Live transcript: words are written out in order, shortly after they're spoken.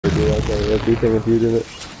okay, yeah, beefing with you, did it?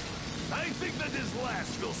 I think that is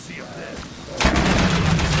last we'll see of them.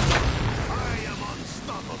 I am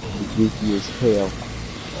unstoppable. Beefy as hell.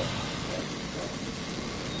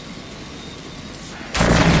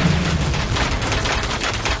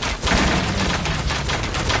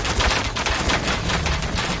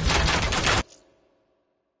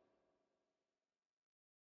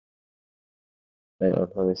 Hang on,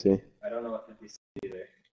 let me see. I don't know what 50 either.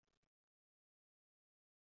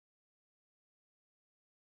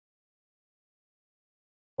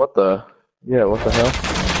 What the? Yeah, what the hell?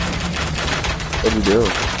 What'd you do?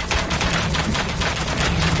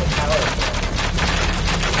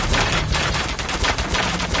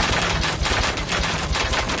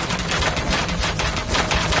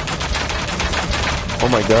 Oh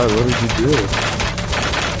my god, what did you do?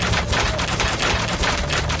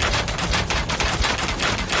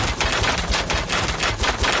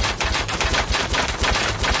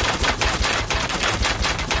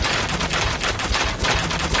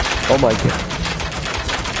 Oh my god.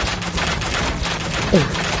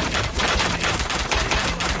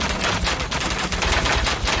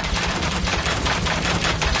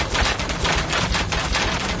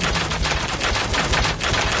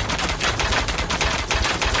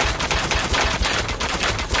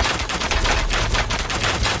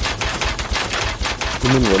 You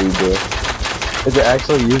mean, what do you do? Is it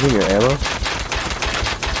actually using your ammo?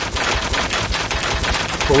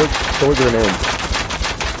 Pull a grenade.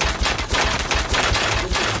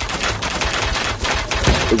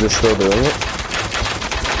 Is it still doing it?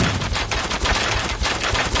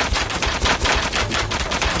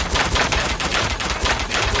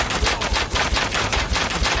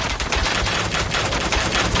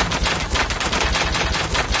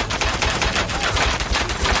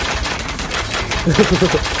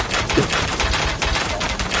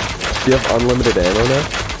 Do you have unlimited ammo now?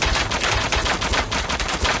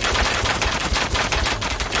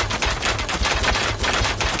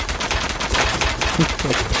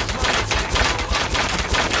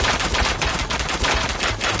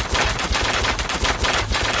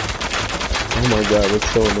 Oh my god, that's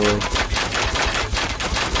so annoying.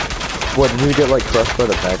 What, did you get like crushed by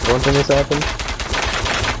the pack once when this happened?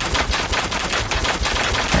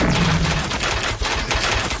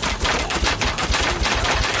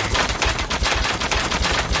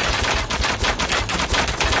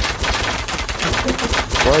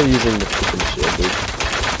 Why are you using the freaking shit, dude?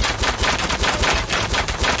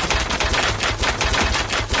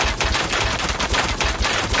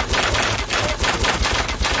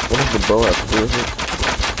 What does the bow have to do with it?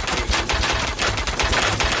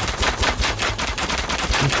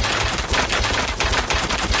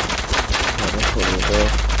 Oh, that's funny as hell.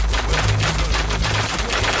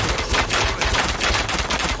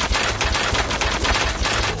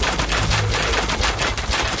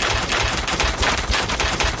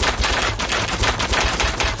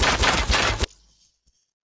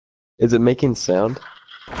 Is it making sound?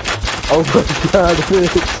 Oh my god, it is!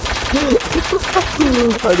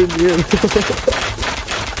 I didn't hear it. What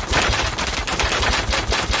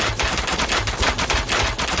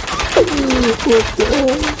the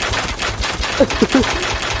hell?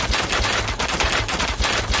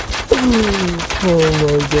 Oh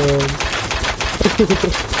my god.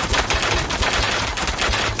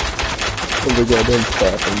 Oh my god, I'm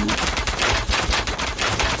stopping.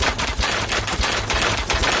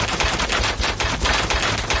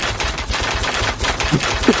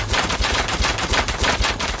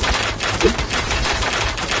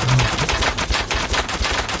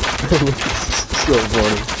 So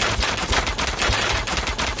funny.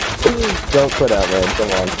 Don't quit out, man.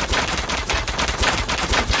 Come on.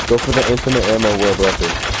 Go for the infinite ammo world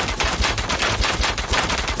record.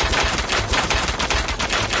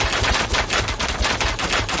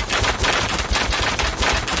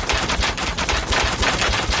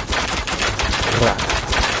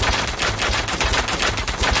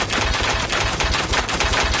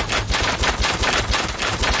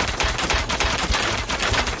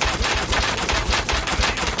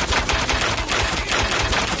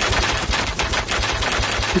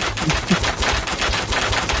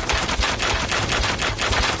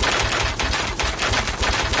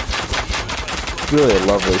 Really a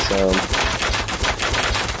lovely sound.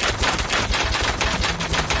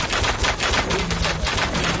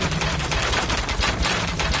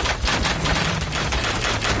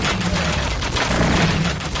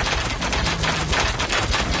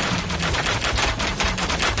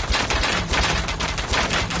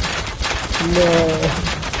 No.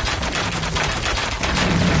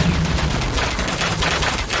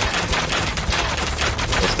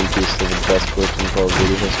 Rest in peace to the best glitch in Call of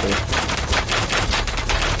Duty. history.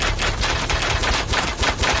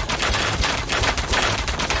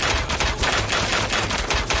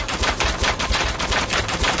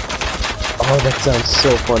 Oh, that sounds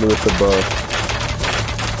so funny with the bow.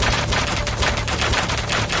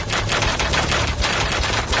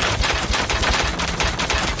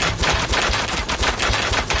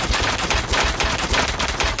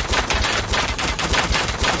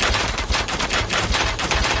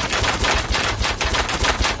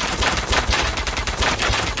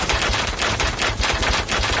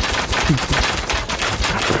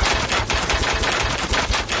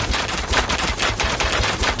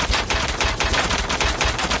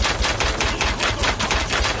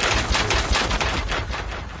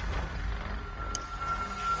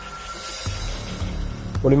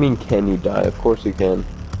 What do you mean, can you die? Of course you can.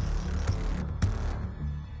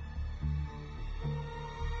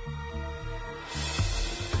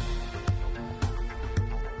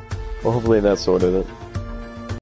 Well, hopefully that sorted it.